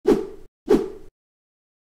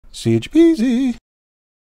Siege peasy.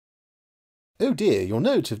 Oh dear, your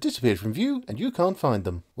nodes have disappeared from view and you can't find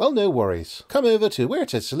them. Well, no worries. Come over to where it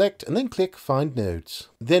says select and then click find nodes.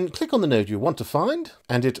 Then click on the node you want to find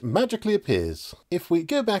and it magically appears. If we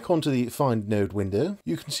go back onto the find node window,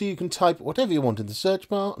 you can see you can type whatever you want in the search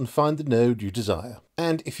bar and find the node you desire.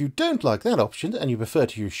 And if you don't like that option and you prefer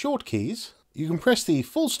to use short keys, you can press the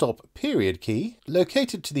full stop period key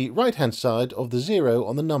located to the right hand side of the 0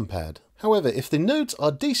 on the numpad. However, if the nodes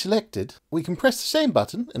are deselected, we can press the same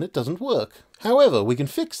button and it doesn't work. However, we can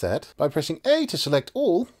fix that by pressing A to select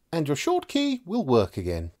all, and your short key will work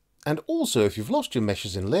again. And also, if you've lost your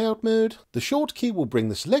meshes in layout mode, the short key will bring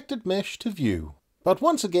the selected mesh to view. But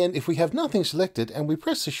once again, if we have nothing selected and we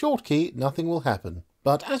press the short key, nothing will happen.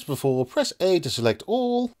 But as before, press A to select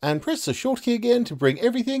all, and press the short key again to bring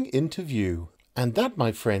everything into view. And that,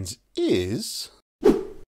 my friends, is...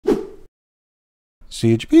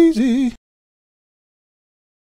 Siege peasy.